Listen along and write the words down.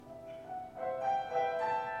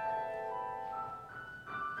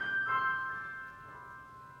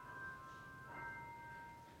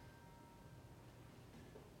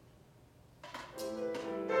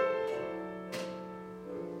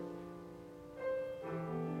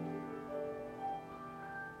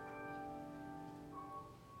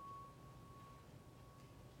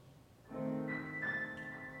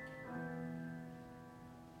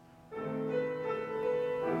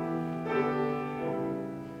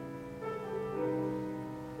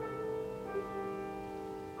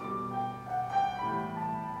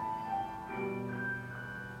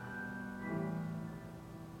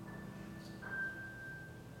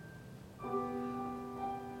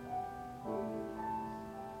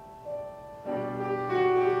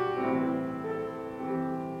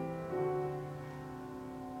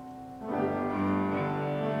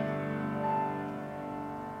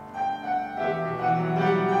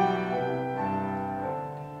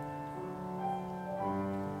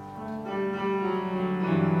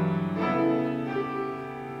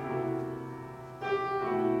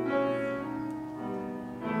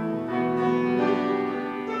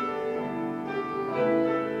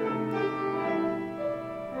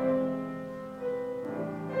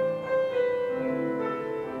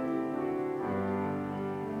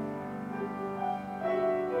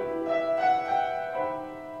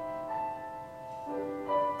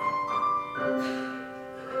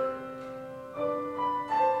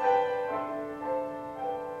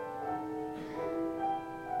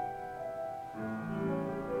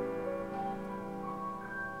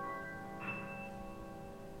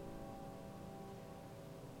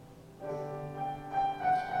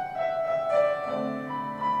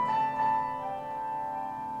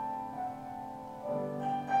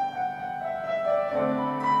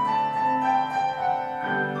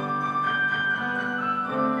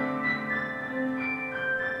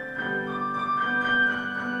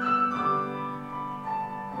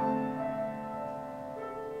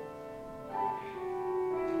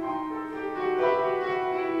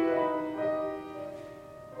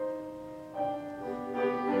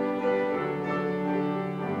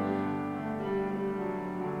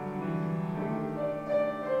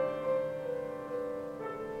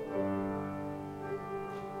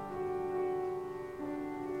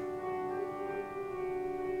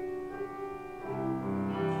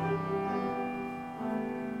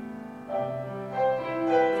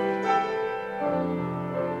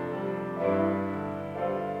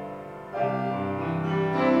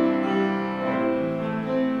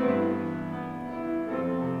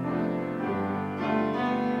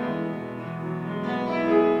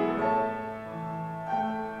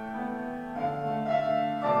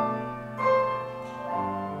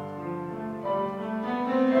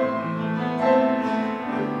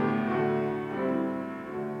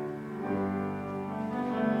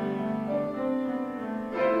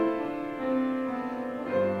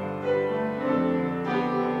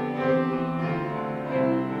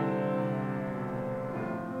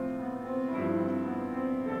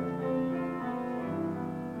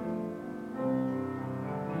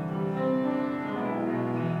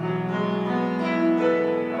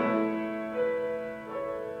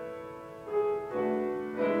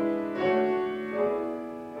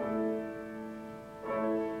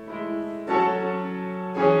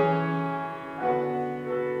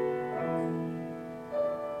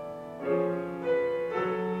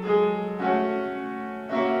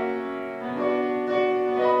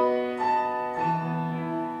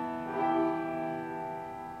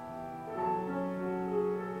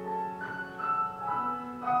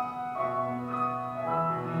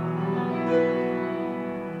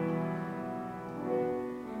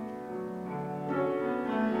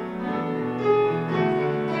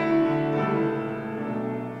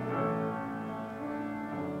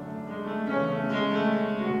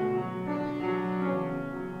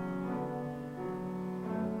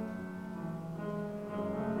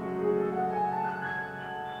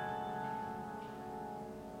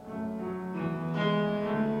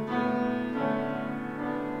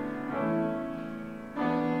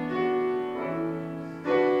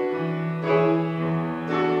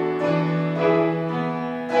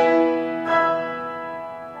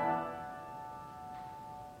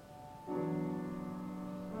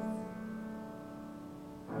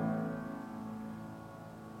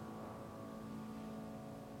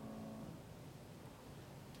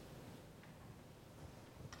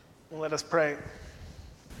Let us pray.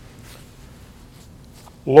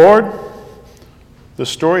 Lord, the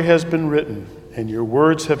story has been written and your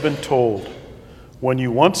words have been told when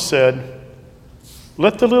you once said,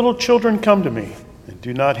 "Let the little children come to me and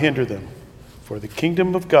do not hinder them, for the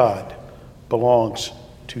kingdom of God belongs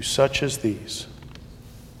to such as these."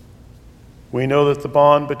 We know that the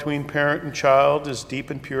bond between parent and child is deep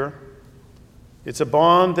and pure. It's a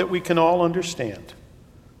bond that we can all understand.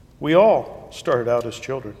 We all started out as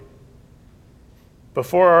children.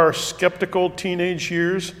 Before our skeptical teenage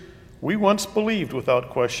years, we once believed without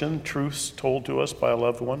question truths told to us by a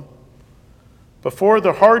loved one. Before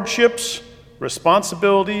the hardships,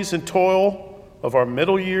 responsibilities, and toil of our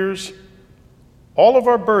middle years, all of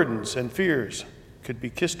our burdens and fears could be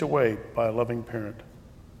kissed away by a loving parent.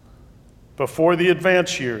 Before the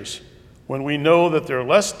advanced years, when we know that there are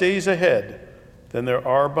less days ahead than there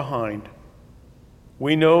are behind,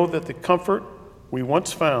 we know that the comfort we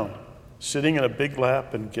once found sitting in a big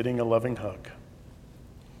lap and getting a loving hug.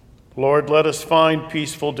 Lord, let us find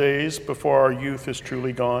peaceful days before our youth is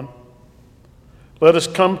truly gone. Let us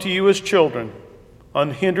come to you as children,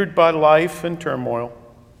 unhindered by life and turmoil,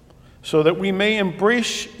 so that we may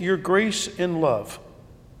embrace your grace and love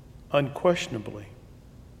unquestionably.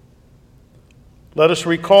 Let us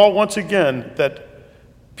recall once again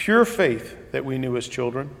that pure faith that we knew as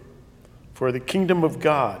children, for the kingdom of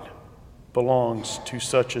God belongs to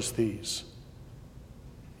such as these.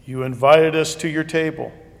 You invited us to your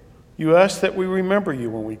table. You ask that we remember you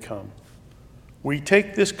when we come. We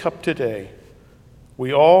take this cup today.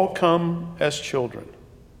 We all come as children,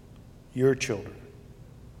 your children.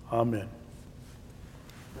 Amen.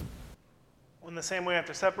 In the same way,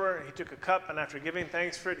 after supper, he took a cup, and after giving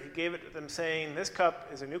thanks for it, he gave it to them, saying, "This cup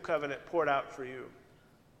is a new covenant poured out for you.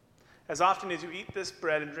 As often as you eat this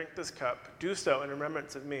bread and drink this cup, do so in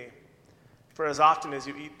remembrance of me. For as often as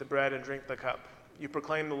you eat the bread and drink the cup, you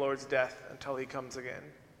proclaim the Lord's death until he comes again."